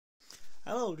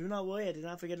Oh, do not worry, I did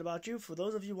not forget about you. For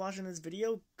those of you watching this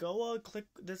video, go click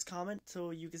this comment so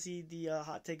you can see the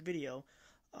hot take video.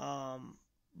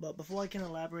 But before I can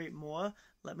elaborate more,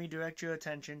 let me direct your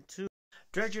attention to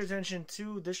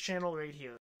this channel right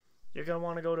here. You're going to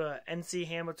want to go to NC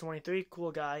Hammer 23,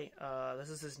 cool guy.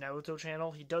 This is his Naruto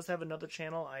channel. He does have another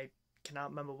channel, I cannot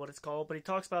remember what it's called, but he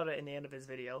talks about it in the end of his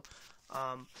video.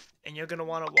 And you're going to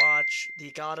want to watch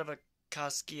The God of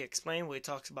Akatsuki Explained, where he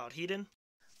talks about Hidan.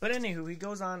 But anywho, he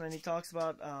goes on and he talks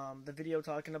about the video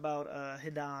talking about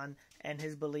Hidan and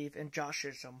his belief in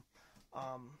Joshism.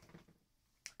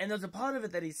 And there's a part of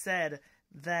it that he said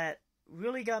that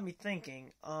really got me thinking.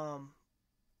 I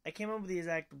can't remember the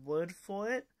exact word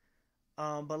for it,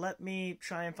 but let me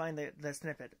try and find the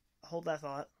snippet. Hold that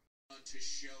thought. To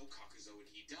show Kakuzo and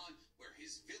Hidan where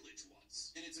his village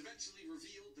was. And it's eventually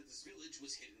revealed that this village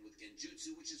was hidden with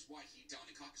Genjutsu, which is why Hidan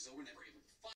and Kakuzo were never able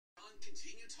to find.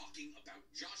 Continue talking about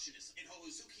Joshinism, and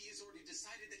Hohozuki has already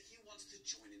decided that he wants to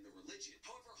join in the religion.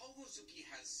 However, Hohozuki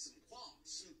has some qualms,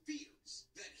 some fears,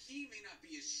 that he may not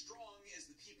be as strong as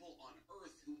the people on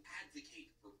Earth who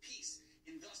advocate for peace,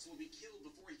 and thus will be killed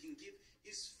before he can give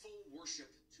his full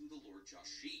worship to the Lord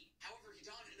Joshi. However,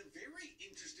 Hidan, in a very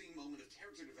interesting moment of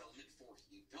character development for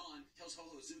Hidan, tells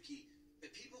Hohozuki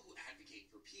that people who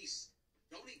advocate for peace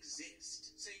don't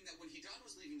exist, saying that when Hidan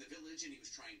was leaving the village and he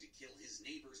was trying to kill his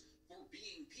neighbors for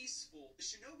being peaceful, the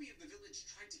shinobi of the village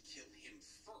tried to kill him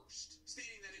first,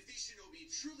 stating that if these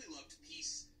shinobi truly loved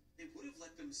peace, they would have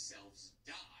let themselves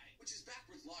die, which is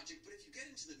backward logic, but if you get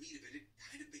into the meat of it, it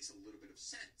kind of makes a little bit of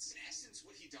sense. In essence,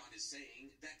 what Hidan is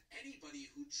saying, that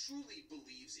anybody who truly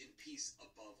believes in peace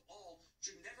above all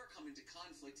should never come into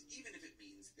conflict, even if it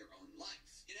means their own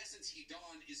life. In essence,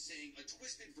 Hidan is saying a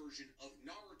twisted version of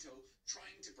Naruto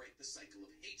trying to break the cycle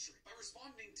of hatred. By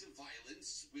responding to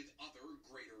violence with other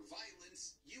greater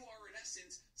violence, you are in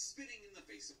essence spitting in the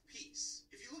face of peace.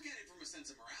 If you look at it from a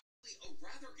sense of morality, a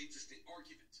rather interesting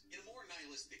argument. In a more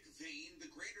nihilistic vein, the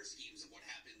greater schemes of what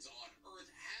happens on Earth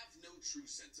have no true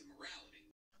sense of morality.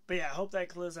 But yeah, I hope that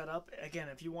clears that up. Again,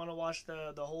 if you want to watch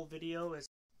the whole video,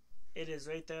 it is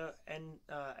right there,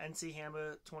 NC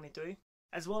Hammer 23.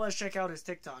 As well as check out his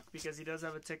TikTok, because he does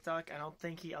have a TikTok. I don't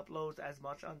think he uploads as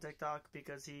much on TikTok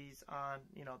because he's on,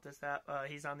 this app.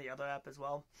 He's on the other app as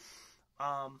well.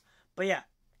 But yeah,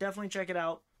 definitely check it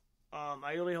out.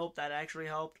 I really hope that actually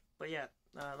helped. But yeah,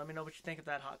 let me know what you think of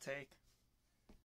that hot take.